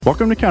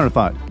Welcome to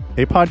Counterthought,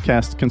 a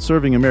podcast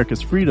conserving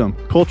America's freedom,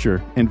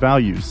 culture, and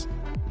values.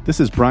 This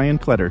is Brian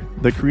Kletter,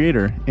 the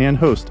creator and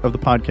host of the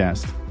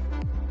podcast.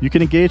 You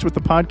can engage with the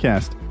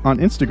podcast on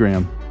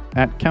Instagram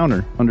at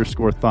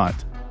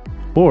 @counter_thought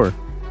or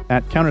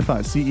at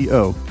Counterthought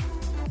CEO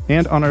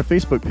and on our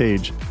Facebook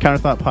page,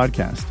 Counterthought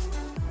Podcast.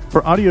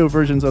 For audio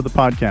versions of the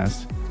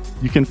podcast,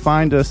 you can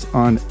find us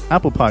on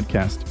Apple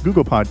Podcast,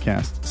 Google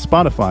Podcast,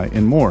 Spotify,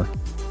 and more.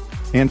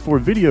 And for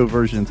video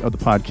versions of the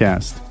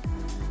podcast,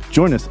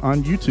 join us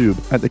on YouTube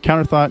at the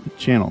Counterthought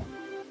channel.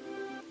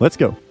 Let's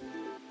go.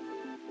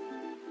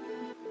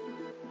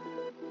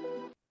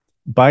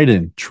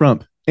 Biden,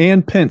 Trump,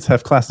 and Pence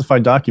have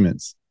classified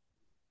documents.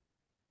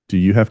 Do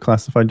you have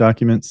classified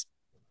documents?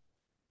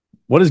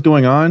 What is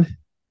going on?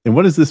 And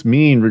what does this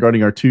mean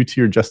regarding our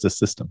two-tier justice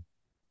system?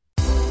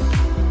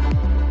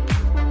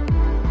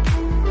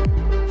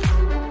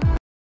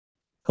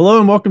 Hello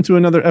and welcome to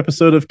another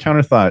episode of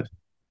Counterthought.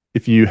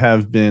 If you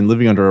have been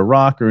living under a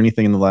rock or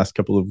anything in the last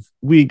couple of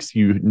weeks,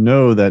 you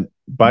know that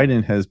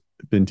Biden has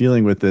been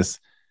dealing with this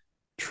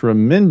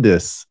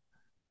tremendous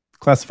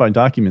classified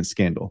document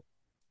scandal.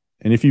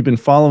 And if you've been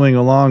following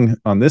along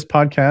on this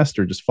podcast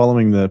or just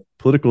following the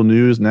political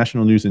news,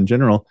 national news in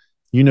general,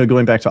 you know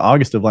going back to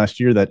August of last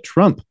year that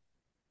Trump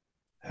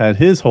had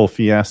his whole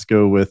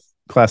fiasco with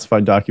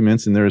classified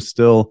documents, and that is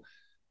still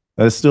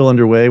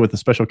underway with the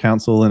special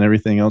counsel and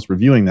everything else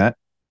reviewing that.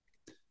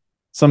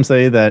 Some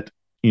say that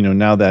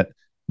now that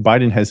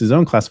Biden has his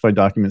own classified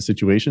document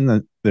situation,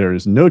 that there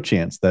is no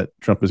chance that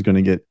Trump is going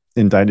to get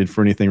indicted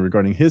for anything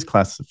regarding his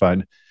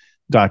classified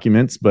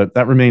documents, but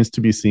that remains to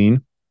be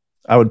seen.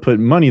 I would put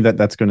money that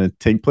that's going to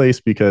take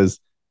place because,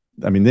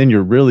 then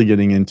you're really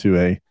getting into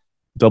a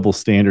double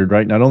standard,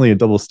 right? Not only a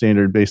double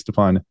standard based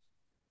upon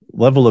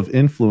level of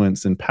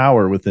influence and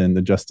power within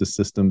the justice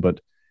system,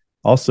 but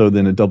also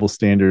then a double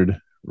standard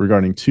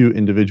regarding two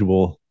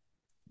individual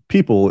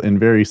people in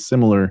very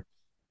similar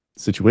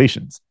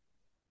situations.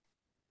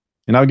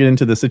 And I'll get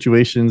into the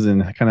situations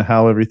and kind of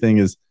how everything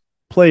is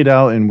played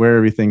out and where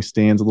everything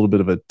stands, a little bit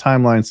of a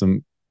timeline,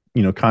 some,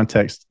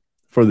 context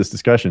for this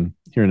discussion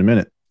here in a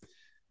minute.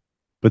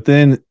 But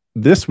then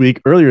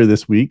earlier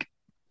this week,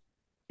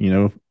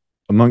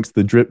 amongst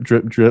the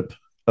drip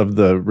of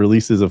the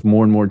releases of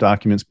more and more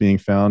documents being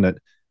found at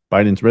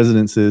Biden's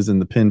residences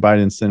and the Penn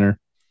Biden Center,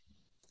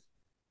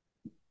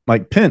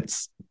 Mike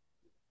Pence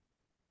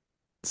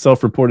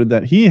self-reported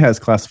that he has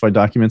classified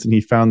documents and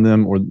he found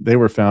them, or they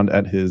were found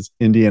at his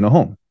Indiana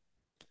home.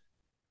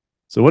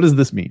 So what does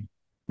this mean?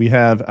 We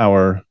have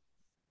our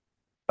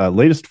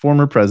latest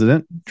former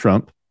president,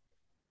 Trump,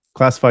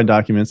 classified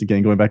documents,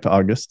 again, going back to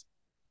August.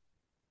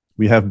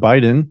 We have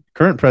Biden,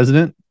 current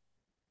president,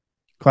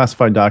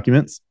 classified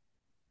documents,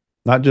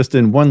 not just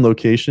in one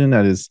location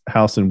at his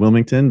house in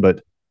Wilmington,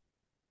 but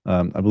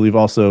I believe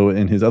also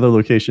in his other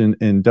location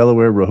in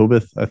Delaware,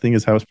 Rehoboth, I think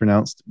is how it's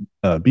pronounced,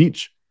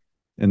 Beach.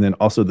 And then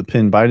also the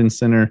Penn Biden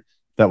Center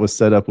that was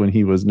set up when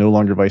he was no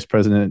longer vice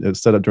president. It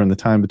was set up during the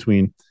time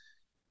between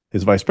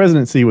his vice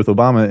presidency with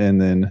Obama and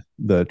then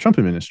the Trump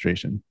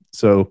administration.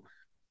 So,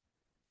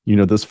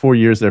 those 4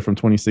 years there from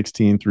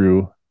 2016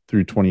 through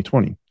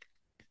 2020.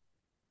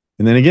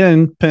 And then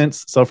again,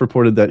 Pence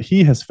self-reported that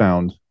he has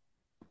found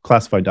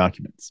classified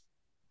documents.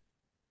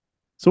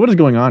 So what is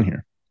going on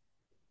here?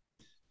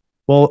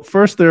 Well,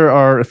 first, there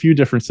are a few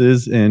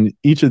differences for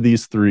each of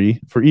these three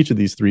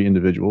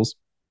individuals.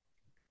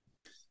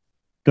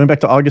 Going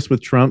back to August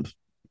with Trump,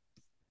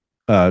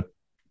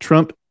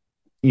 Trump,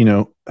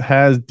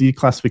 has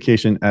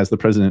declassification as the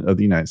president of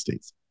the United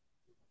States.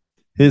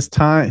 His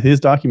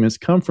documents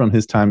come from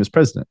his time as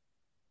president.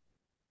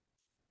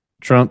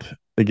 Trump,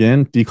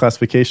 again,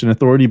 declassification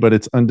authority, but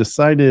it's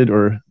undecided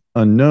or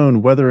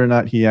unknown whether or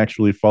not he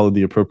actually followed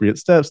the appropriate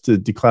steps to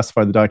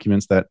declassify the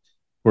documents that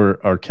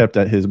are kept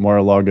at his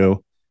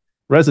Mar-a-Lago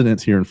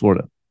residence here in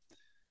Florida.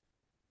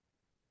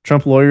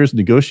 Trump lawyers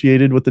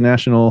negotiated with the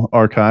National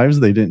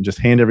Archives. They didn't just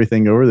hand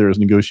everything over. There was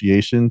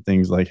negotiation,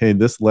 things like, hey,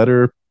 this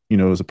letter,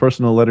 is a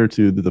personal letter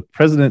to the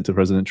president, to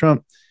President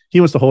Trump. He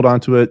wants to hold on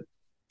to it.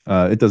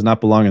 It does not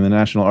belong in the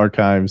National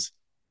Archives.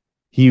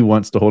 He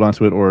wants to hold on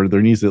to it, or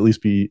there needs to at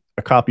least be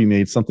a copy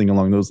made, something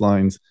along those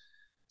lines.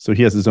 So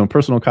he has his own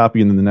personal copy,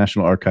 and then the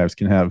National Archives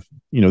can have,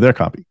 their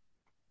copy.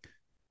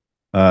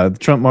 The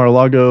Trump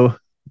Mar-a-Lago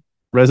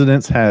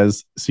residence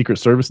has Secret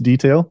Service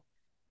detail.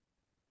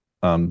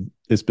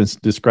 It's been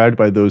described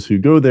by those who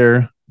go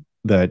there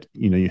that,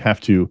 you have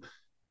to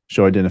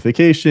show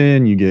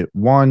identification, you get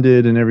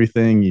wanded and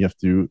everything.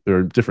 There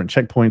are different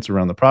checkpoints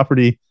around the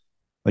property.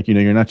 Like,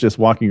 you're not just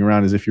walking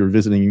around as if you're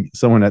visiting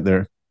someone at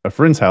a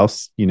friend's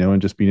house,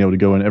 and just being able to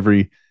go in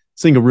every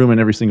single room and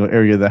every single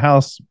area of the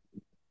house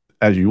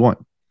as you want.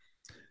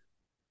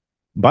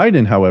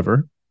 Biden,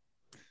 however,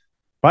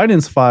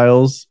 Biden's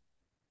files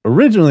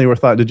originally were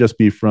thought to just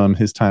be from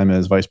his time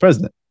as vice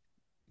president.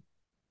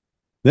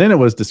 Then it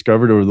was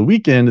discovered over the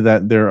weekend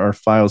that there are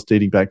files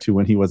dating back to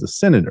when he was a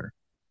senator.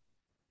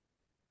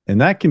 And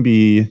that can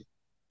be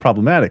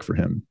problematic for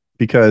him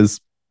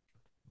because,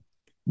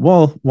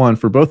 well, one,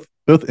 for both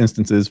both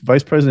instances,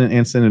 vice president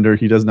and senator,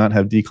 he does not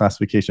have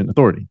declassification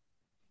authority.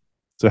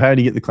 So how did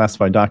he get the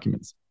classified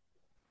documents?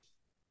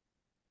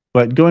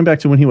 But going back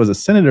to when he was a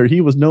senator,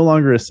 he was no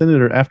longer a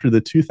senator after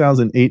the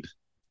 2008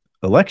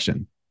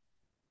 election.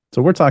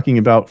 So we're talking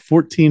about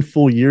 14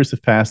 full years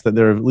have passed that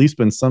there have at least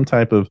been some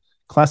type of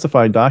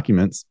classified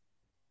documents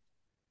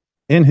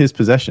in his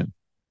possession.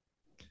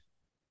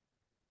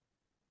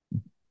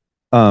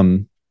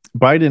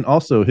 Biden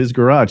also, his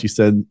garage, he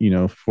said,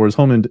 for his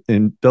home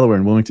in Delaware,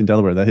 in Wilmington,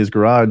 Delaware, that his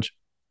garage,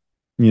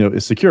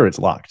 is secure. It's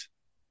locked.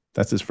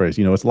 That's his phrase.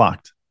 It's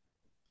locked.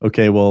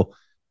 Okay, well,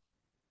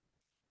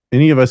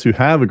 any of us who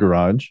have a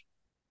garage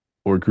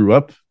or grew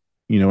up,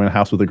 in a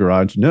house with a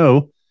garage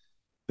know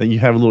that you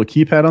have a little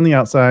keypad on the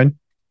outside.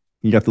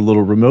 You got the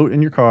little remote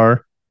in your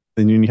car.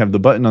 Then you have the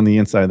button on the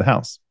inside of the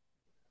house.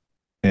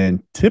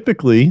 And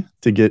typically,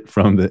 to get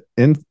from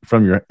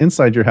your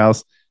inside your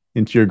house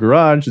into your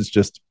garage, it's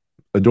just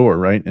a door,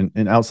 right?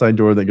 An outside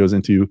door that goes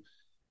into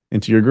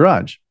your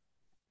garage.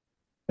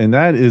 And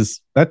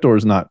that door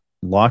is not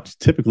locked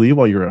typically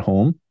while you're at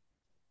home.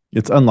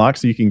 It's unlocked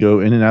so you can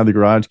go in and out of the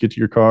garage, get to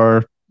your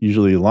car.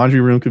 Usually a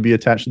laundry room could be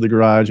attached to the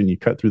garage, and you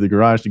cut through the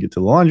garage to get to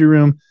the laundry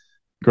room.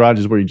 Garage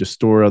is where you just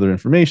store other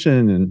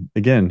information and,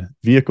 again,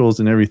 vehicles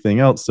and everything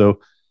else. So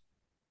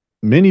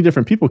many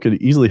different people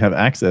could easily have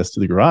access to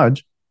the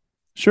garage.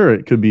 Sure,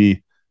 it could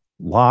be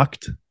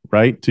locked,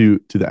 right, to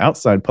the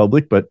outside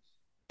public, but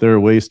there are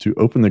ways to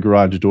open the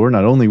garage door,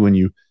 not only when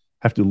you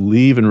have to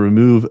leave and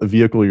remove a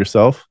vehicle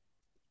yourself,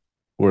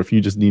 or if you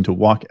just need to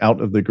walk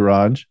out of the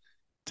garage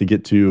to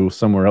get to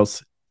somewhere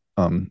else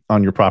on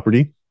your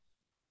property.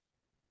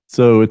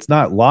 So it's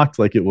not locked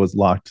like it was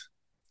locked,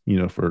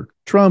 for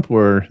Trump,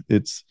 where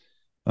it's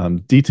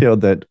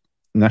detailed that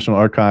National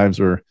Archives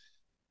or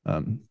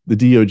the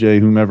DOJ,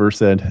 whomever,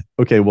 said,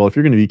 okay, well, if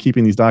you're going to be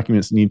keeping these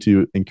documents, you need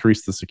to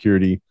increase the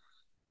security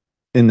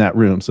in that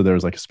room. So there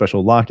was like a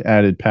special lock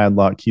added,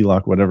 padlock, key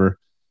lock, whatever,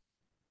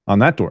 on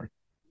that door.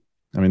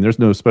 I mean, there's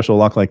no special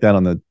lock like that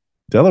on the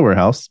Delaware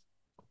house.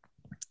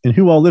 And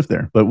who all lived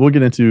there? But we'll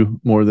get into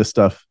more of this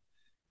stuff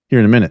here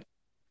in a minute.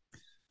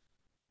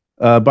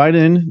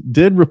 Biden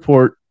did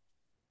report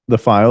the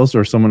files,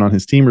 or someone on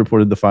his team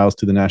reported the files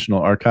to the National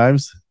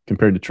Archives.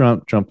 Compared to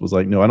Trump, Trump was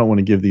like, no, I don't want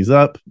to give these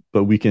up,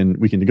 but we can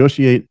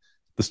negotiate.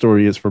 The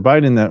story is for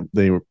Biden that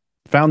they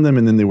found them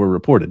and then they were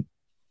reported.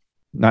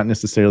 Not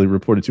necessarily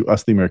reported to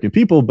us, the American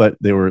people, but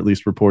they were at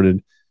least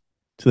reported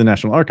to the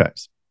National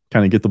Archives,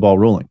 kind of get the ball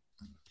rolling.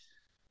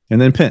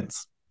 And then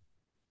Pence.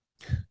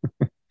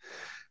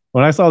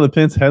 When I saw the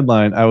Pence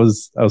headline, I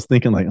was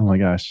thinking like, oh my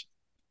gosh,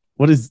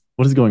 what is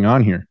going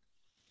on here?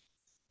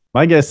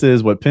 My guess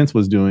is what Pence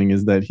was doing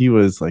is that he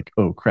was like,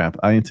 oh crap,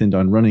 I intend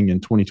on running in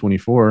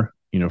 2024,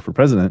 for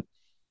president.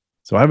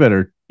 So I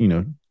better,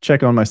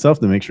 check on myself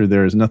to make sure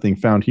there is nothing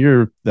found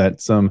here that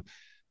some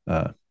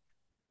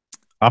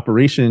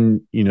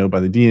operation, by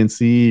the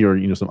DNC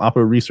or, some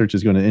Oppo research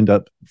is going to end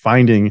up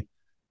finding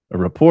a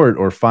report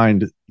or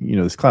find,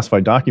 this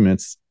classified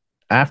documents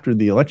after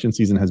the election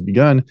season has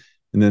begun.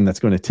 And then that's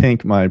going to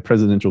tank my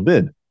presidential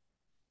bid.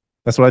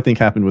 That's what I think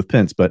happened with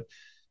Pence. But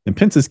in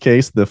Pence's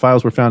case, the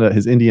files were found at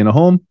his Indiana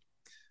home.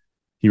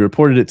 He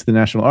reported it to the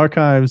National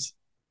Archives.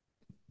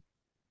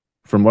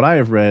 From what I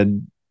have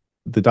read,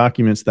 the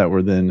documents that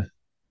were then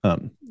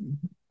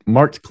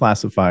marked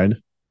classified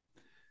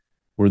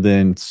were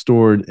then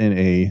stored in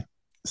a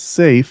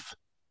safe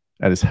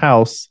at his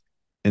house.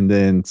 And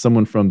then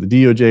someone from the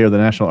DOJ or the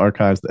National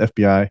Archives, the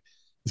FBI,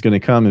 is going to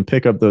come and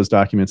pick up those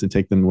documents and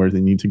take them where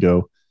they need to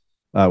go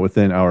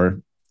within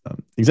our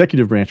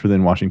executive branch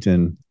within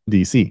Washington,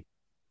 D.C.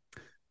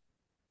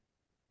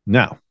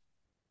 Now,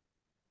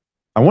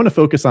 I want to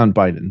focus on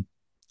Biden.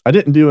 I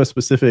didn't do a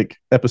specific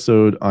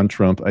episode on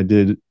Trump. I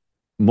did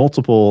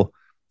multiple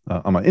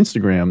on my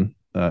Instagram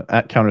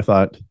at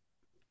Counterthought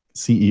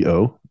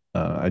CEO.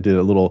 I did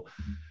a little,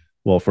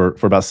 for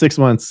about 6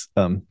 months,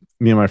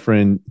 me and my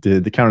friend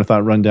did the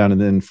Counterthought rundown. And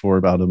then for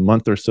about a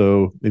month or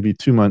so, maybe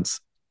 2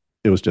 months,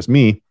 it was just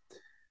me.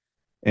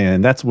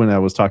 And that's when I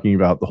was talking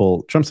about the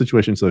whole Trump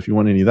situation. So if you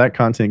want any of that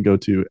content, go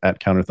to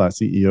at Counterthought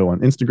CEO on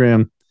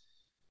Instagram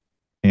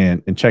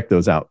and check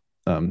those out.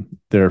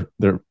 They're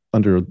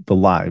under the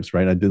lives,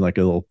 right? I did like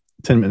a little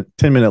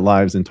 10-minute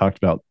lives and talked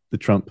about the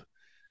Trump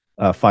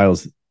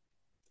files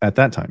at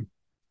that time.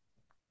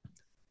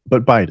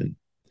 But Biden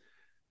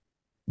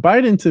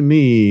to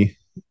me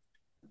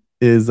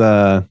is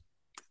a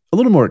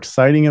little more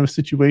exciting of a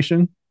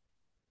situation,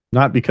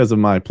 not because of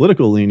my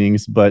political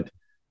leanings, but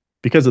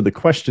because of the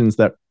questions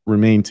that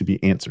remain to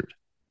be answered.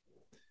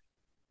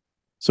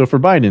 So for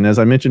Biden, as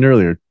I mentioned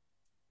earlier,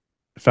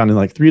 found in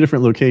like 3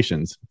 different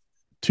locations,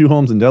 2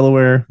 homes in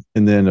Delaware,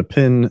 and then a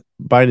Penn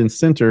Biden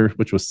Center,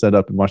 which was set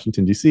up in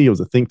Washington, D.C. It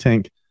was a think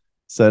tank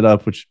set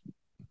up, which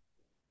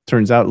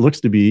turns out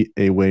looks to be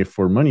a way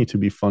for money to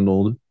be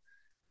funneled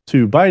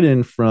to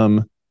Biden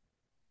from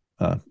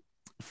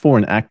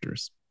foreign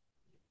actors.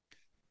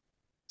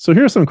 So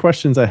here are some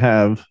questions I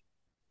have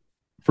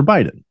for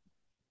Biden.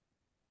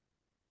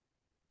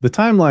 The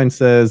timeline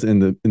says in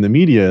the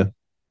media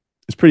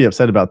is pretty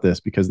upset about this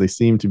because they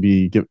seem to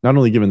be not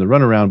only given the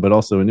runaround, but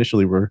also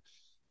initially were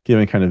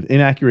given kind of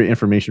inaccurate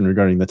information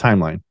regarding the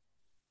timeline.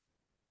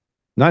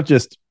 Not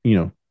just,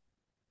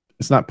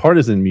 it's not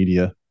partisan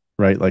media,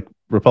 right? Like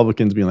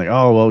Republicans being like,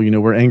 oh,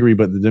 well, we're angry,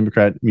 but the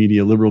Democrat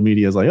media, liberal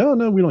media is like, oh,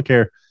 no, we don't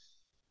care.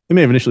 It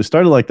may have initially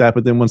started like that,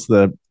 but then once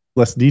the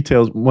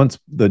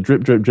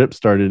drip, drip, drip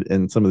started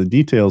and some of the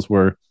details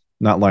were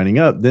not lining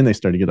up, then they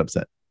started to get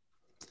upset.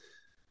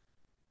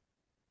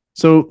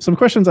 So some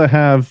questions I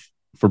have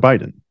for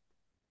Biden.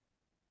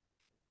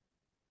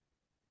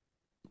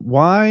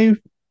 Why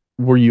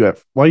were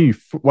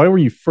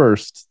you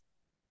first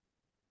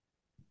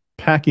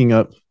packing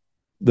up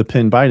the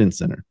Penn Biden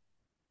Center?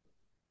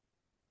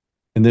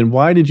 And then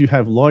why did you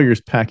have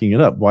lawyers packing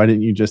it up? Why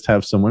didn't you just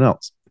have someone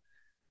else?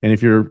 And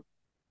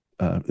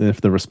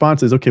if the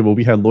response is, okay, well,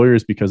 we had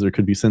lawyers because there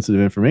could be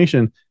sensitive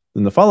information,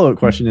 then the follow-up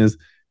question is,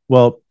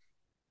 well,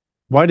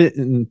 why did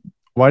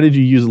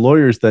you use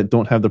lawyers that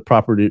don't have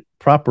the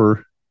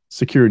proper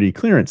security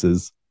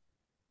clearances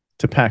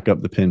to pack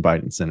up the Penn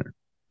Biden Center?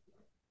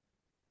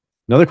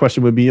 Another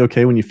question would be,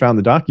 okay, when you found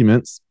the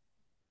documents,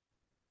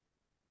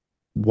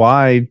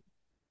 why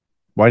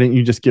didn't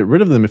you just get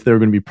rid of them if they were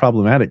going to be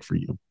problematic for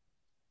you?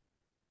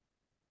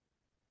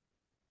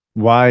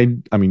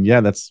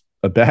 Yeah, that's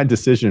a bad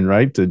decision,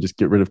 right? To just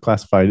get rid of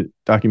classified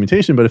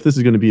documentation. But if this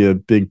is going to be a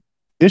big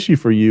issue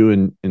for you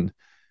and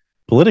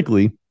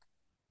politically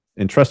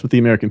and trust with the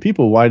American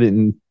people, why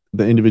didn't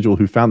the individual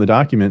who found the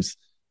documents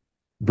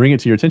bring it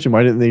to your attention?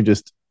 Why didn't they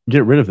just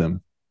get rid of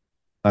them?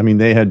 I mean,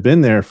 they had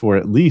been there for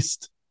at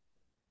least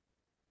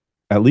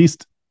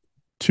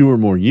 2 or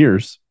more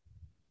years,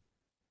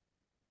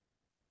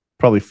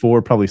 probably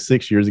 4, probably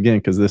 6 years again,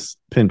 because this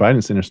Penn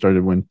Biden Center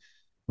started when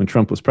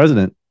Trump was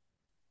president.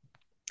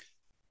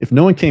 If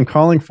no one came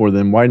calling for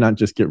them, why not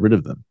just get rid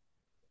of them?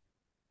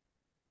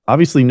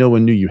 Obviously, no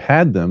one knew you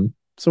had them,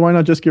 so why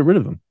not just get rid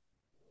of them?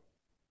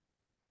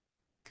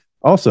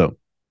 Also,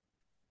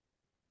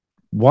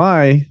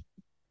 why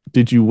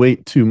did you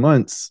wait 2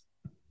 months?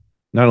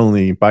 Not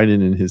only Biden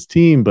and his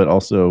team, but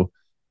also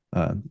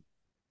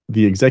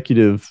the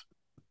executive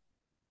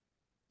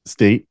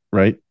state,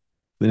 right?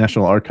 The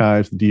National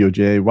Archives, the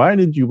DOJ. Why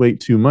did you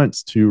wait 2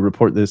 months to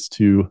report this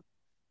to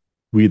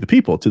we the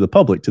people, to the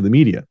public, to the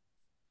media?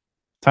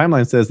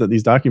 Timeline says that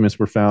these documents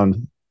were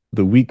found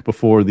the week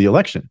before the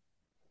election,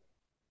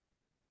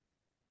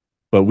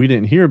 but we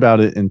didn't hear about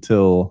it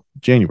until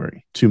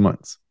January, 2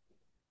 months.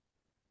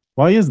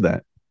 Why is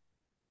that?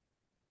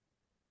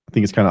 I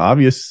think it's kind of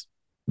obvious.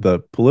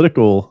 It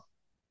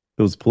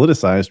was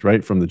politicized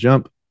right from the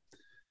jump.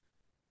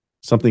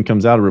 Something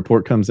comes out, a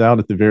report comes out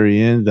at the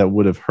very end that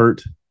would have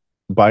hurt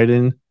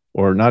Biden,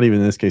 or not even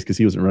in this case because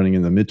he wasn't running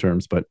in the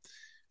midterms, but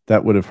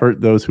that would have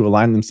hurt those who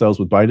align themselves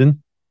with Biden.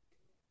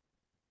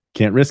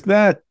 Can't risk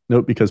that.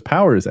 Nope, because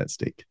power is at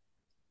stake.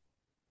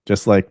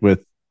 Just like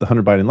with the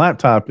Hunter Biden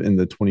laptop in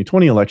the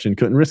 2020 election,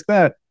 couldn't risk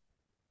that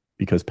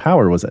because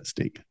power was at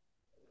stake.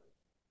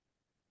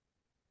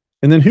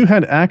 And then who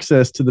had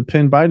access to the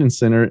Penn Biden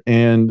Center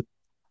and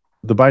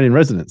the Biden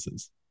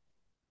residences?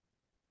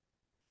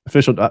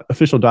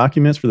 Official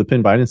documents for the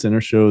Penn Biden Center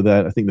show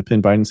that I think the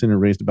Penn Biden Center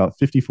raised about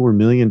 $54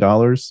 million.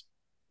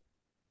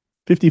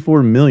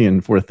 $54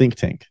 million for a think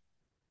tank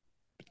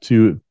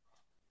to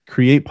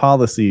create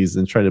policies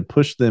and try to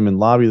push them and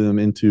lobby them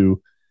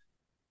into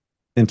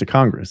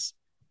Congress,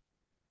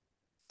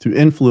 to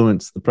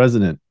influence the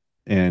president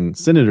and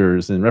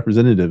senators and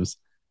representatives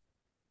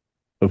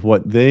of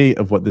what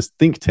this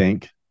think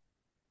tank,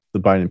 the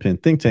Biden Penn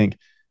think tank,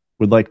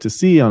 would like to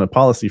see on a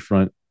policy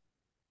front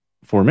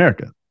for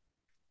America.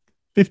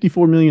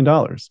 $54 million.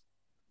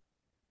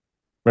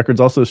 Records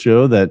also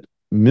show that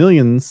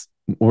millions,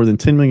 more than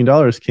 $10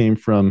 million, came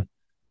from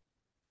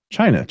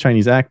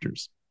Chinese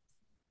actors.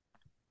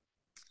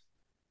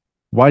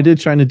 Why did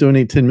China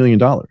donate $10 million?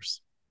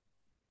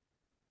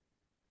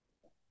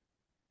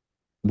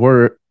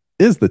 Where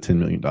is the $10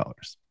 million?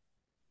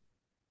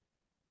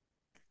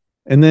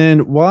 And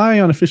then why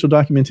on official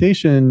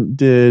documentation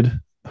did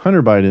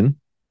Hunter Biden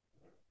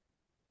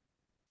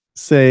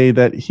say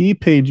that he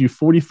paid you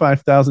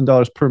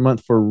 $45,000 per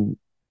month for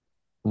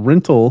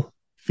rental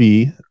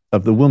fee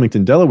of the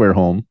Wilmington, Delaware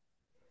home,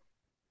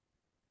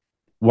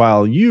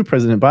 while you,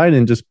 President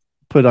Biden, just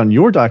put on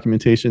your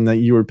documentation that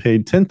you were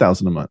paid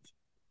 $10,000 a month?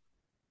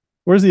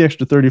 Where's the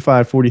extra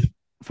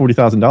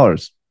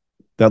 $40,000?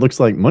 That looks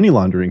like money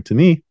laundering to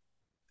me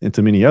and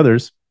to many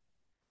others.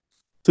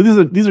 So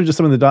these are just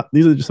some of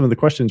the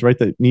questions, right,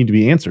 that need to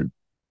be answered.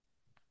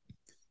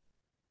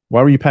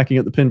 Why were you packing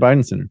up the Penn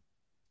Biden Center?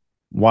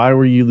 Why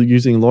were you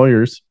using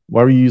lawyers?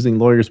 Why were you using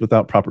lawyers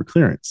without proper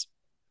clearance?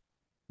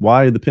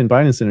 Why did the Penn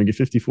Biden Center get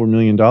 $54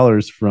 million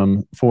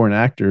from foreign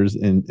actors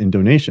in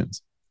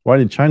donations? Why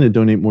did China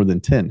donate more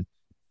than 10?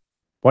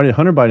 Why did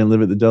Hunter Biden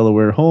live at the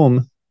Delaware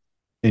home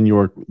in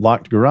your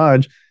locked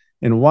garage?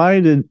 And why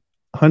did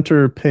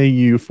Hunter pay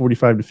you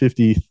 $45,000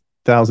 to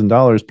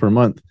 $50,000 per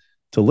month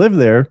to live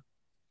there,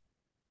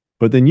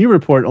 but then you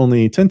report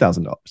only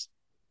 $10,000?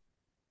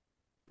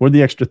 Where'd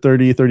the extra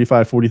 $30,000,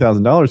 $35,000,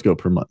 $40,000 go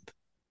per month?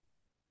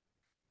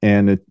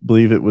 And I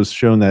believe it was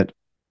shown that,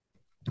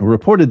 or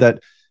reported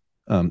that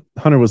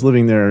Hunter was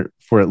living there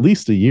for at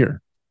least a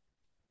year.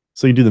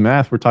 So you do the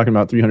math, we're talking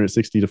about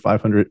 $360,000 to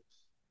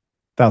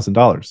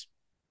 $500,000.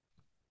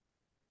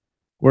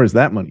 Where is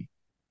that money?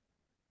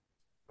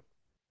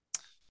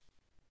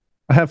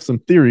 I have some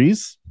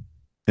theories,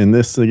 and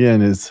this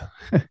again is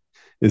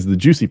is the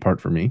juicy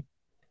part for me.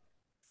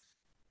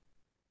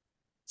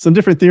 Some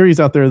different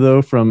theories out there,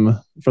 though, from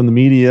the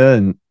media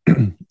and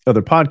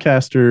other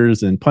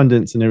podcasters and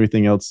pundits and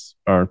everything else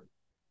are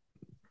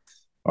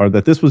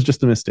that this was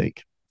just a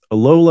mistake. A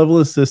low-level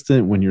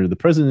assistant, when you're the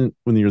president,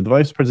 when you're the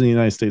vice president of the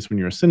United States, when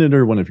you're a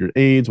senator, one of your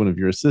aides, one of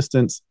your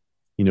assistants,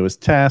 is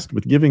tasked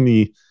with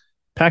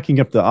packing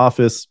up the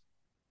office,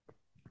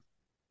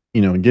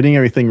 and getting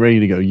everything ready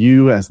to go.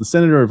 You, as the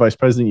senator or vice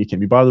president, you can't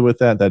be bothered with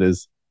that. That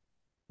is,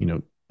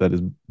 that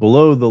is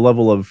below the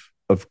level of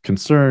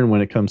concern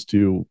when it comes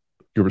to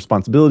your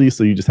responsibility.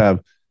 So you just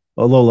have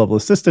a low-level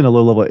assistant, a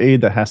low-level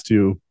aide that has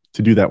to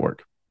do that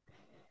work.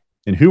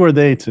 And who are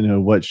they to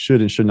know what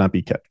should and should not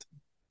be kept?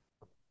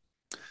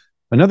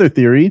 Another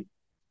theory,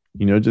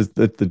 just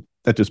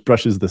that just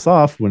brushes this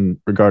off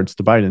when regards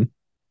to Biden,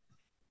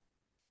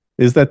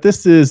 is that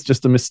this is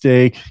just a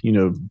mistake.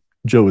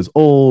 Joe is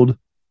old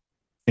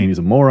and he's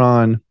a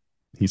moron.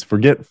 He's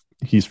forgetful.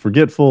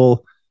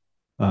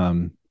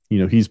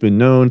 He's been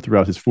known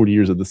throughout his 40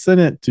 years of the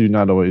Senate to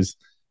not always,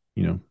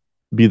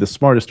 be the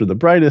smartest or the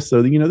brightest.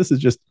 So, this is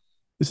just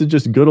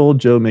good old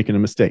Joe making a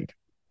mistake.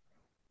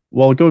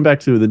 Well, going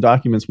back to the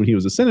documents when he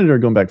was a senator,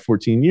 going back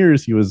 14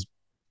 years, he was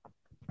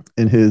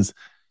in his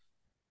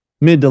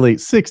mid to late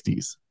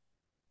 60s.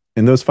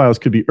 And those files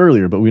could be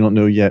earlier, but we don't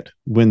know yet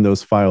when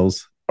those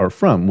files are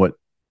from, what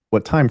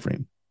time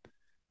frame.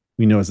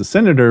 We know as a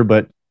senator,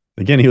 but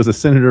again, he was a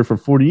senator for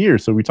 40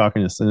 years. So we're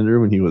talking a senator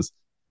when he was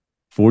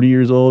 40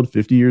 years old,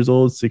 50 years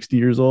old, 60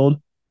 years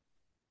old.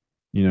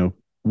 We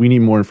need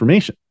more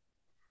information.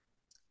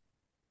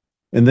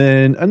 And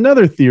then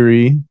another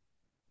theory,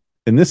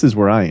 and this is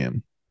where I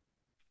am,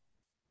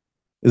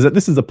 is that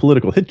this is a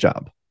political hit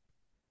job.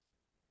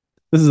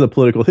 This is a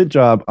political hit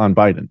job on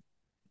Biden.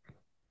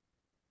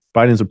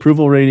 Biden's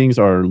approval ratings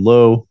are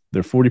low.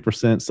 They're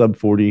 40%, sub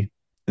 40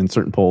 in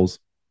certain polls.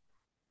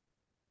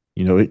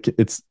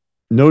 It's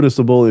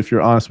noticeable, if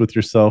you're honest with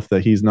yourself,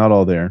 that he's not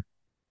all there.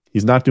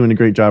 He's not doing a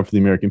great job for the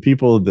American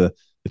people. The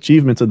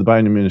achievements of the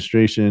Biden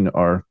administration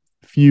are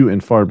few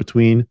and far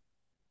between.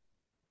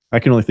 I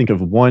can only think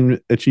of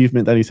one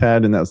achievement that he's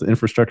had, and that was the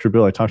infrastructure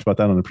bill. I talked about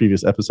that on a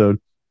previous episode.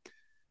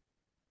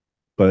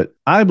 But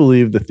I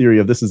believe the theory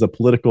of this is a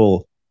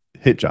political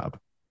hit job.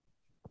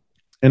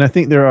 And I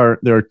think there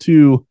are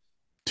two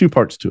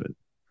parts to it.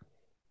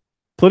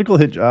 Political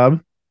hit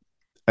job,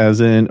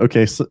 as in,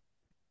 okay, so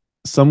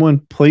someone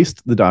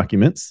placed the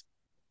documents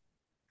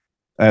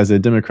as a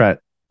Democrat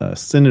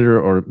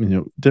senator or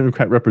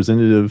Democrat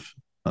representative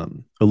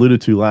alluded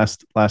to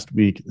last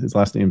week. His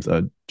last name's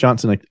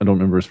Johnson. I don't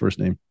remember his first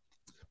name.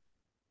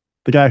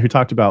 The guy who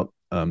talked about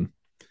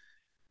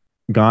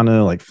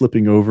Ghana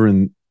flipping over,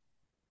 and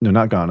no,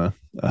 not Ghana,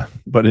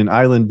 but an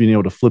island being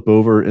able to flip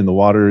over in the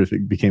water if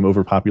it became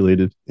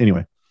overpopulated.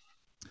 Anyway,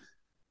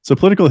 so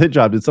political hit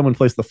job, did someone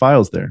place the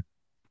files there?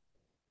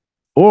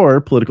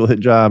 Or political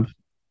hit job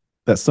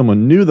that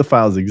someone knew the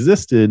files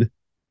existed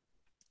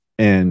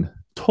and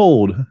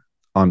told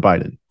on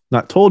Biden.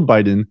 Not told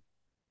Biden,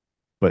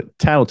 but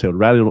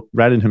tattletailed,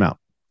 ratted him out.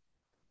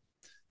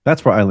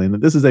 That's where I land.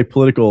 That this is a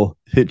political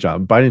hit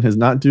job. Biden has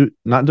not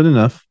done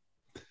enough.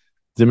 The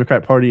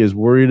Democrat Party is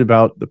worried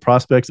about the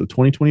prospects of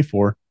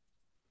 2024.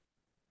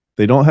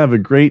 They don't have a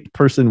great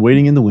person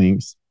waiting in the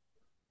wings.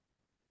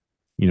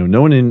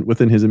 No one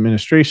within his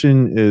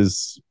administration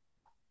is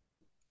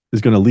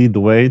going to lead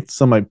the way.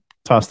 Some might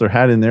toss their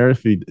hat in there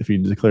if he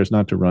declares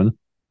not to run.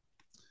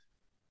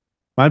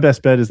 My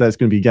best bet is that it's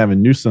going to be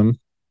Gavin Newsom.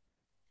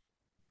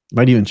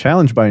 Might even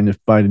challenge Biden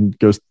if Biden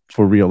goes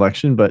for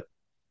re-election, but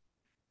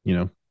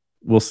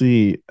we'll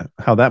see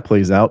how that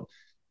plays out.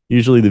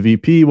 Usually the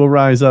VP will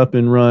rise up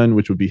and run,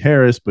 which would be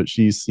Harris, but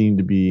she's seen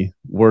to be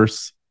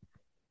worse.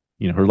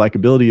 Her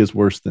likability is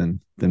worse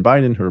than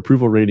Biden. Her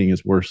approval rating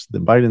is worse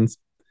than Biden's.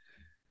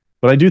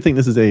 But I do think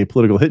this is a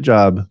political hit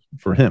job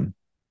for him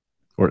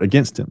or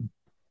against him,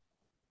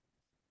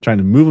 trying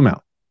to move him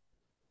out.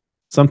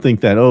 Some think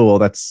that, oh, well,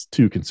 that's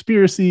too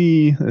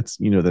conspiracy. That's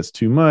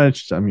too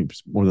much. I mean,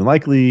 more than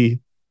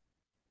likely,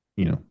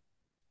 he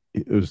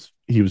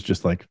was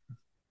just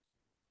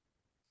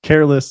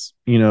careless,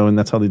 and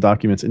that's how the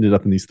documents ended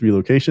up in these 3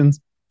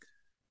 locations.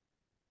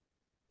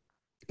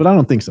 But I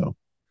don't think so.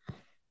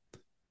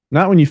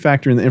 Not when you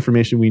factor in the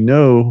information we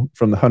know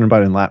from the Hunter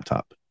Biden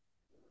laptop.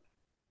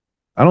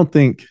 I don't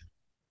think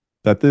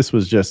that this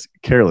was just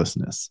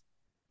carelessness.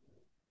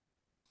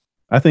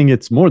 I think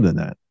it's more than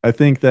that. I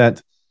think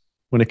that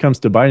when it comes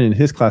to Biden and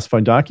his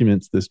classified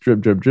documents, this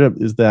drip, drip, drip,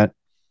 is that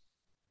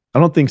I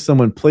don't think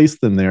someone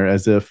placed them there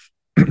as if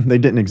they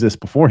didn't exist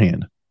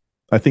beforehand.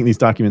 I think these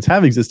documents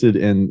have existed,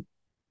 and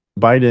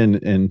Biden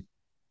and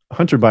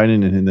Hunter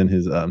Biden and then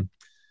his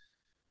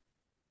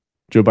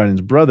Joe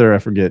Biden's brother, I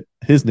forget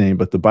his name,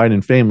 but the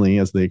Biden family,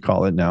 as they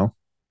call it now,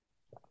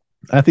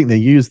 I think they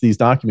use these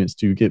documents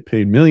to get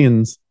paid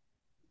millions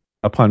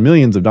upon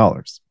millions of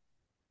dollars.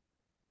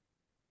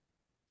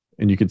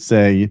 And you could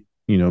say,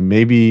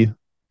 maybe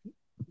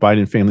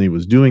Biden family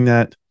was doing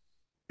that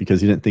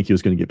because he didn't think he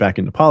was going to get back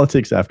into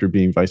politics after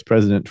being vice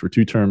president for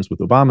 2 terms with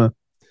Obama.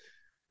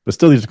 But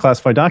still, these are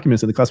classified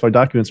documents, and the classified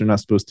documents are not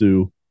supposed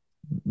to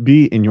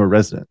be in your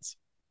residence.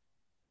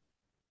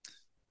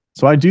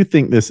 So I do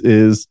think this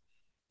is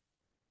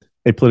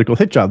a political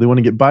hit job. They want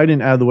to get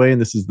Biden out of the way,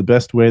 and this is the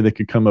best way they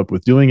could come up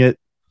with doing it.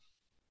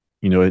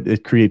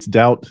 It creates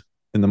doubt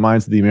in the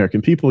minds of the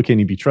American people. Can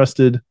he be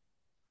trusted?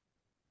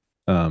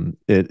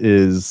 It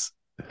is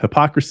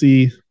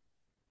hypocrisy.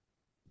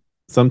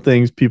 Some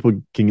things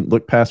people can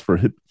look past for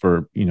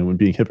when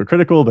being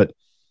hypocritical, but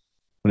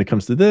when it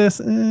comes to this,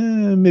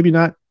 maybe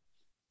not.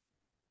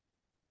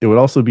 It would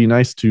also be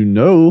nice to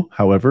know,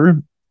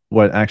 however,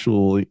 what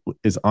actually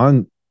is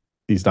on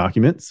these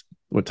documents.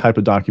 What type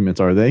of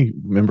documents are they?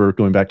 Remember,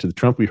 going back to the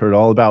Trump, we heard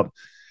all about,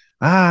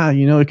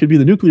 it could be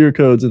the nuclear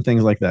codes and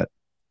things like that.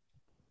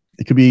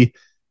 It could be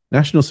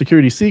national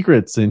security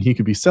secrets, and he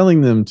could be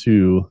selling them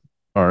to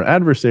our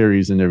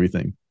adversaries and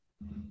everything.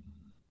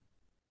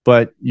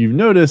 But you've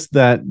noticed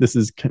that this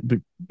has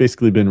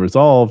basically been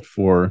resolved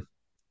for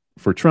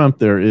Trump.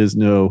 There is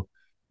no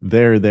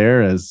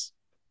there, as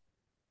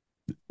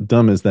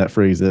dumb as that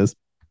phrase is.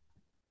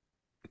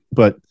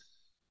 But,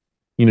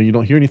 you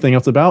don't hear anything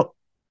else about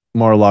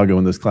Mar-a-Lago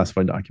in those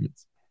classified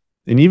documents.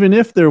 And even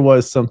if there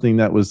was something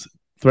that was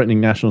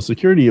threatening national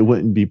security, it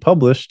wouldn't be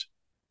published.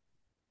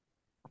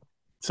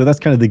 So that's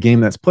kind of the game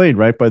that's played,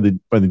 right, by the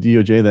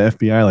DOJ, the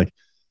FBI, like,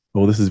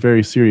 well, this is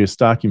very serious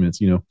documents,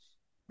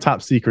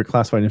 top secret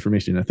classified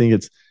information. I think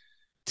it's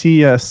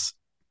TSSCI,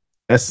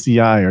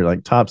 or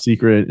like top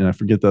secret, and I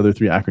forget the other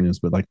 3 acronyms,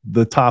 but like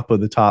the top of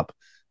the top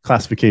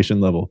classification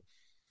level.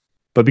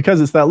 But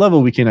because it's that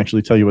level, we can't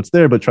actually tell you what's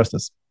there, but trust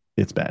us,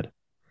 it's bad.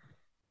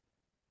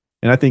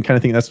 And I think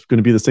that's going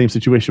to be the same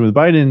situation with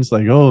Biden's,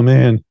 like, oh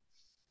man,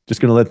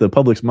 just going to let the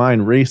public's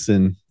mind race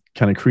and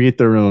kind of create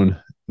their own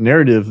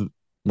narrative,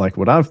 like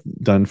what I've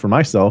done for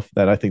myself,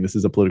 that I think this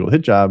is a political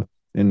hit job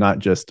and not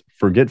just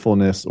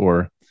forgetfulness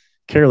or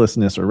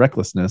carelessness or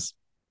recklessness.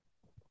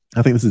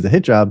 I think this is a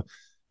hit job,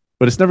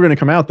 but it's never going to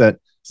come out going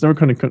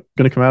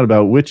to come out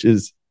about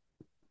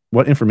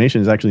what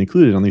information is actually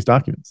included on these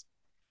documents.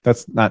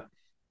 That's not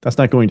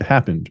going to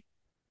happen.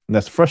 And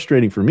that's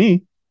frustrating for me.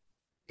 It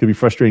could be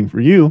frustrating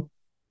for you,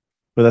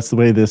 but that's the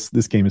way this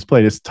game is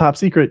played. It's top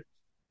secret,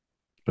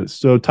 but it's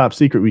so top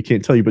secret we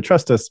can't tell you, but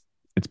trust us,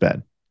 it's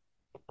bad.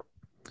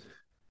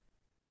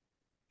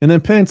 And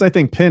then Pence, I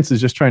think Pence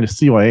is just trying to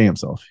CYA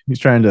himself. He's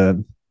trying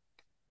to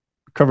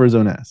cover his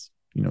own ass.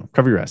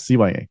 Cover your ass,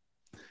 CYA.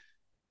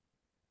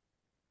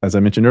 As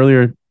I mentioned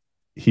earlier,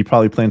 he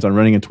probably plans on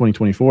running in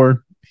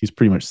 2024. He's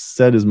pretty much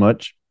said as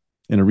much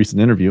in a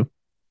recent interview.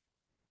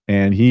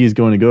 And he's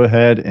going to go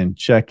ahead and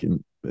check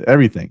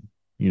everything,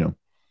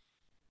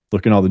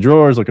 look in all the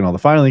drawers, look in all the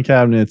filing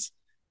cabinets,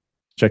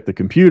 check the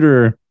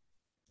computer,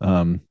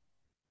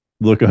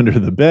 look under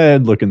the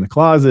bed, look in the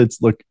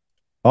closets, look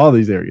all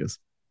these areas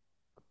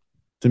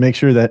to make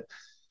sure that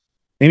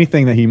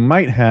anything that he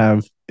might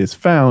have is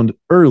found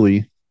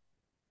early,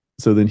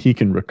 so then he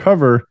can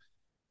recover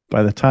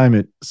by the time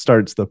it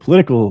starts the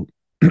political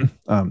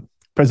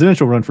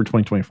presidential run for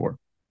 2024.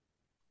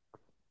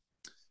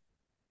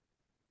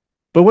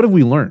 But what have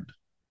we learned?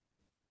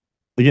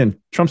 Again,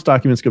 Trump's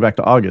documents go back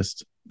to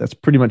August. That's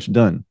pretty much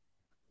done.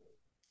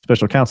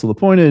 Special counsel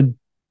appointed.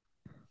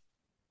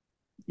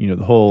 The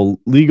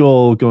whole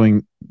legal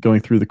going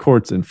through the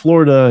courts in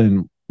Florida,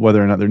 and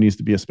whether or not there needs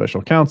to be a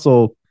special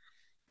counsel,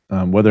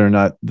 whether or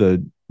not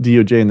the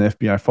DOJ and the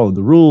FBI followed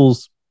the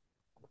rules,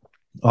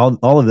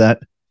 all of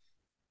that.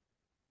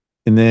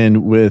 And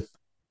then with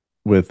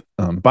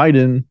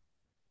Biden,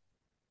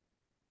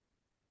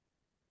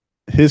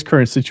 his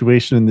current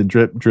situation in the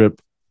drip,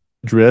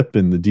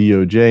 and the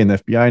DOJ and the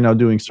FBI now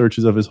doing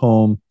searches of his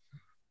home.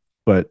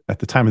 But at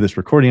the time of this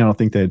recording, I don't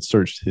think they had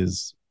searched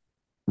his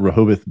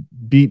Rehoboth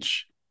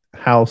Beach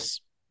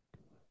house.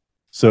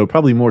 So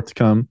probably more to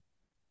come.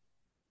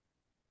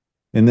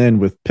 And then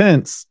with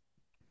Pence,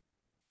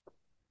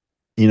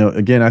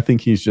 again, I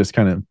think he's just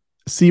kind of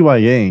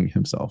CYAing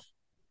himself.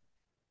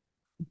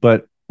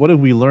 But what have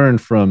we learned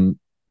from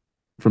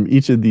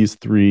each of these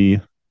 3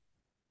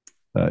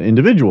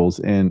 individuals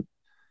and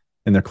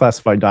their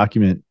classified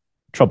document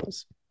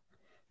troubles?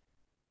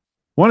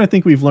 One, I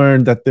think we've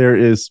learned that there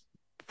is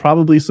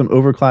probably some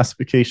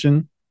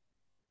overclassification.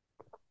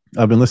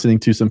 I've been listening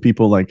to some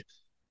people like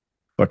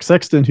Buck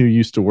Sexton, who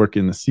used to work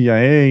in the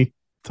CIA,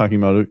 talking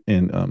about it,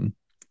 and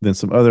then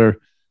some other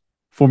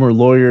former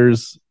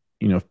lawyers,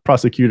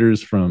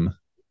 prosecutors from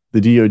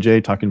the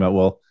DOJ, talking about,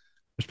 well,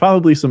 there's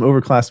probably some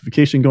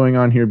overclassification going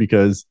on here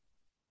because,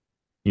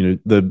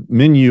 the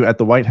menu at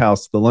the White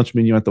House, the lunch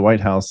menu at the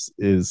White House,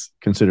 is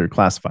considered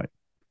classified.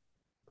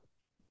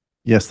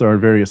 Yes, there are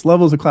various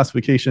levels of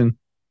classification,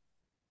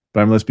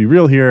 but let's be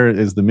real here.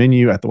 Is the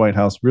menu at the White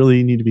House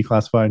really need to be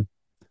classified?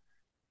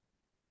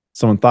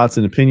 someone's thoughts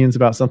and opinions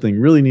about something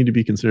really need to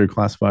be considered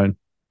classified,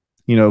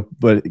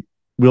 but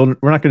we're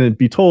not going to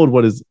be told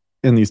what is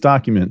in these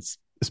documents,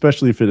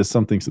 especially if it is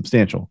something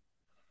substantial.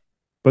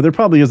 But there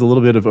probably is a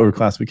little bit of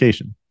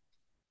overclassification.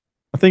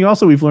 I think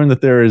also we've learned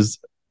that there is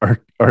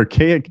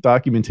archaic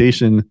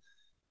documentation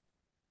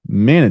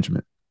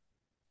management.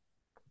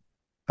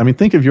 I mean,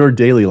 think of your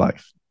daily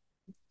life,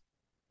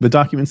 the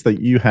documents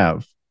that you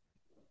have,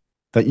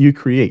 that you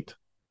create,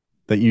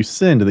 that you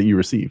send, that you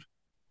receive.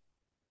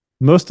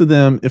 Most of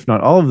them, if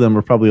not all of them,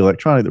 are probably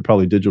electronic. They're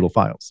probably digital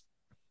files.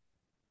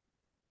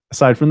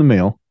 Aside from the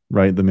mail,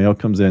 right? The mail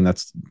comes in,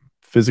 that's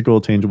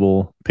physical,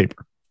 tangible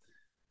paper.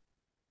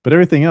 But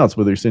everything else,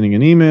 whether you're sending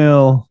an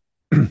email,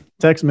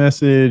 text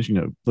message,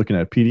 looking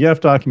at a PDF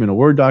document, a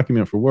Word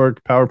document for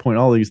work, PowerPoint,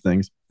 all these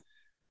things,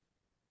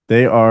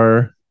 they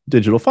are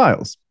digital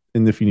files.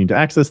 And if you need to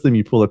access them,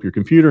 you pull up your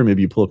computer,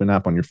 maybe you pull up an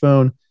app on your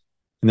phone,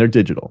 and they're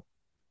digital.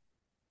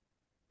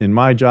 In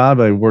my job,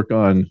 I work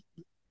on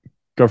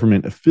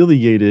government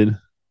affiliated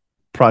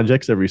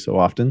projects every so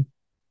often.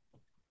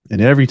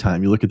 And every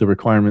time you look at the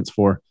requirements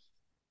for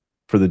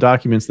the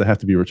documents that have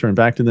to be returned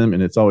back to them,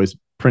 and it's always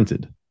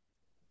printed,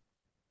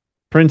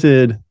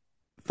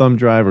 thumb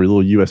drive or a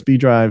little USB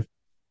drive,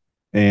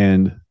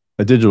 and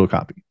a digital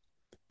copy.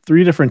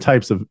 Three different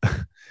types of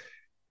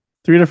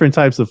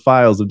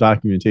files of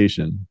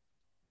documentation.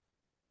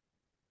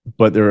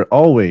 But there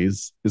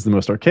always is the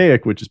most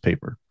archaic, which is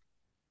paper.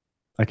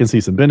 I can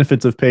see some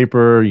benefits of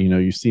paper.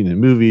 You've seen in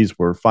movies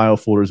where file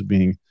folders are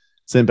being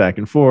sent back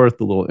and forth,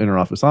 the little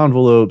interoffice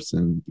envelopes,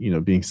 and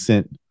being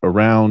sent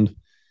around,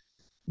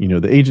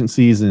 the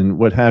agencies and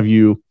what have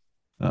you,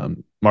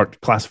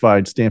 marked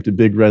classified, stamped in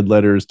big red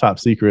letters, top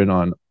secret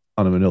on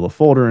a manila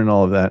folder and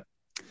all of that.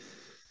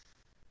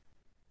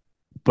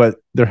 But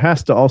there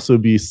has to also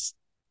be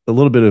a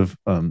little bit of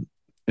an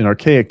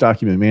archaic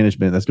document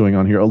management that's going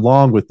on here,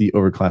 along with the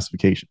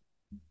overclassification.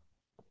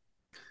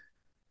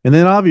 And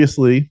then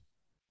obviously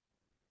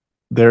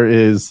there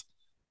is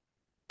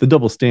the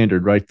double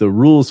standard, right? The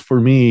rules for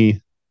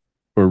me,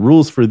 or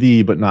rules for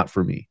thee, but not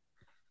for me,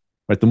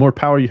 right? The more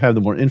power you have,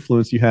 the more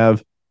influence you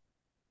have,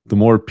 the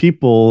more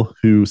people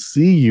who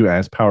see you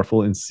as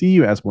powerful and see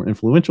you as more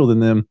influential than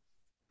them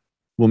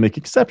will make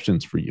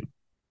exceptions for you,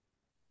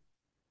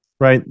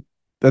 right?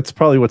 That's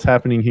probably what's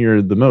happening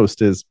here the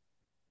most. Is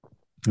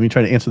when you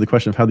try to answer the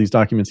question of how these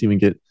documents even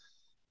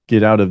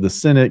get out of the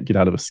Senate, get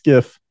out of a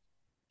SCIF,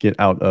 get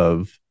out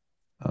of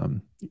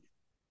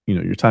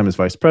your time as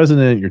vice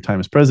president, your time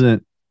as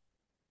president.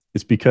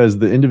 It's because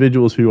the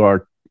individuals who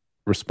are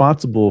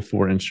responsible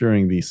for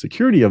ensuring the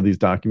security of these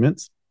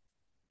documents,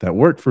 that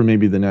work for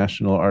maybe the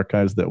National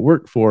Archives, that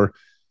work for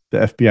the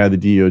FBI, the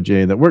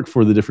DOJ, that work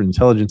for the different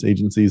intelligence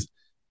agencies,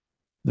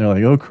 they're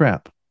like, oh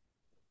crap.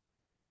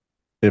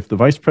 If the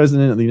vice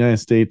president of the United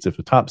States, if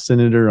a top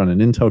senator on an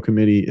intel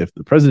committee, if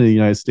the president of the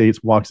United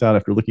States walks out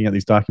after looking at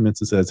these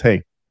documents and says,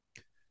 hey,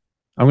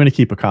 I'm going to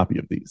keep a copy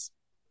of these,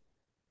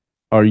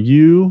 are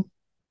you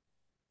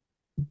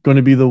going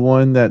to be the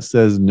one that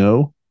says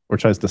no or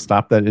tries to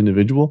stop that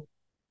individual?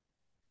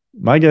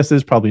 My guess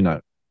is probably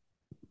not.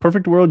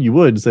 Perfect world, you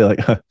would say like,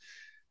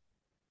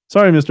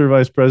 sorry, Mr.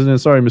 Vice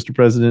President, sorry, Mr.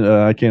 President,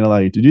 I can't allow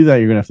you to do that.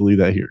 You're going to have to leave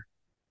that here.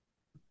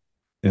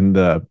 And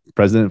the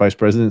president, vice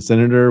president,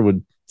 senator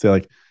would say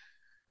like,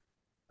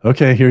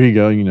 okay, here you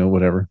go,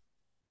 whatever.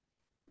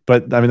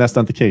 But I mean, that's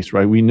not the case,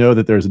 right? We know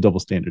that there's a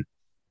double standard.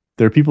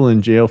 There are people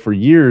in jail for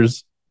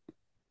years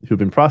who've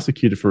been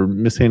prosecuted for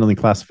mishandling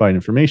classified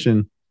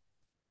information,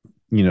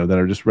 that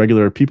are just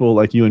regular people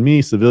like you and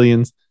me,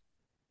 civilians.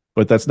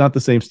 But that's not the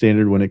same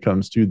standard when it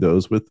comes to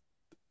those with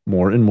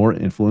more and more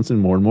influence and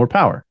more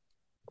power.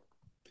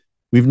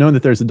 We've known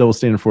that there's a double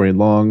standard for a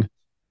long,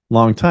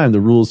 long time.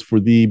 The rules for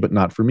thee, but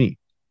not for me.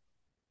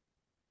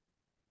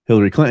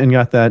 Hillary Clinton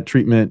got that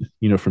treatment,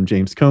 from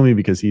James Comey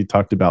because he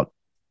talked about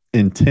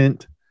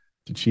intent.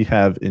 Did she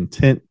have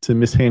intent to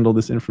mishandle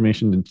this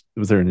information?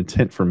 Was there an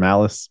intent for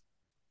malice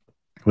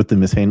with the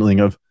mishandling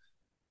of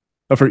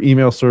her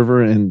email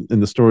server and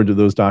the storage of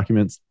those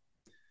documents?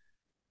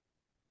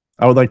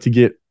 I would like to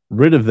get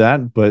rid of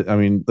that, but I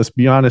mean, let's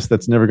be honest,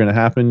 that's never going to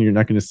happen. You're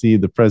not going to see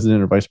the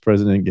president or vice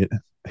president get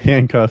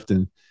handcuffed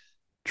and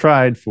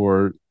tried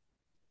for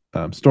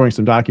storing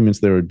some documents.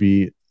 There would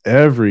be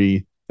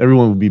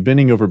everyone would be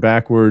bending over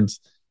backwards,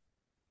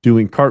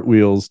 doing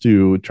cartwheels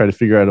to try to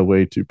figure out a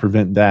way to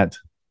prevent that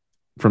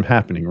from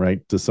happening,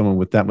 right? To someone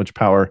with that much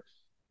power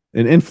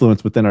and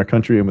influence within our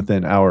country and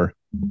within our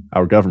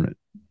government.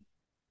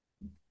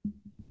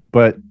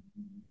 But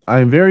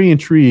I'm very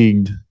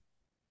intrigued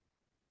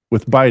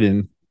with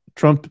Biden.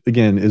 Trump,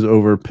 again, is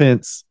over.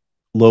 Pence,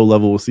 low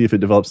level. We'll see if it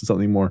develops into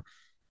something more.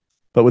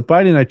 But with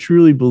Biden, I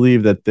truly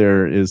believe that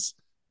there is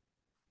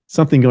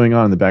something going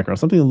on in the background,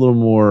 something a little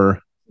more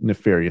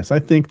nefarious. I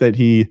think that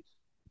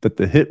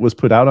the hit was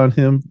put out on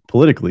him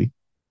politically,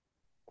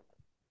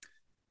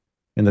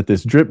 and that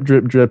this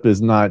drip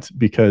is not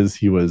because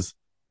he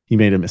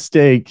made a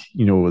mistake,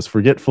 was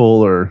forgetful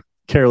or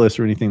careless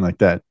or anything like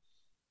that.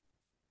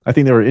 I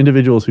think there were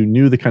individuals who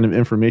knew the kind of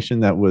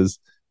information that was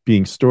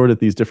being stored at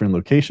these different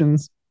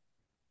locations,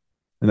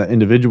 and that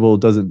individual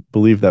doesn't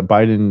believe that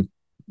Biden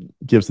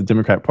gives the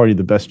Democrat Party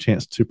the best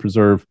chance to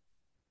preserve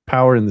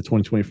power in the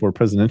 2024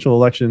 presidential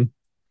election,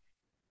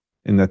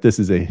 and that this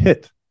is a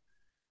hit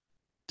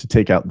to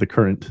take out the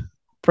current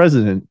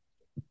president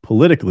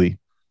politically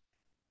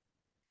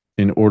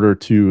in order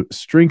to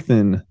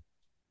strengthen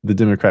the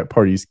Democrat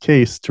Party's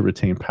case to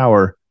retain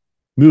power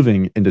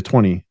moving into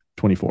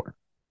 2024.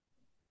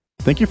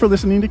 Thank you for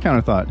listening to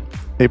Counterthought,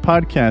 a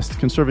podcast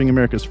conserving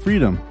America's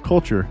freedom,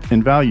 culture,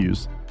 and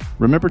values.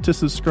 Remember to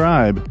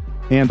subscribe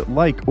and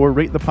like or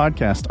rate the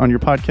podcast on your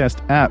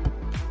podcast app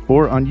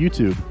or on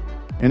YouTube,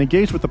 and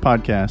engage with the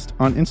podcast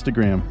on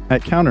Instagram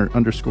at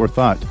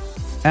 @counter_thought,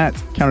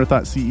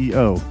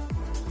 @CounterThoughtCEO,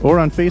 or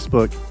on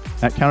Facebook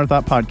at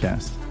Counterthought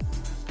Podcast.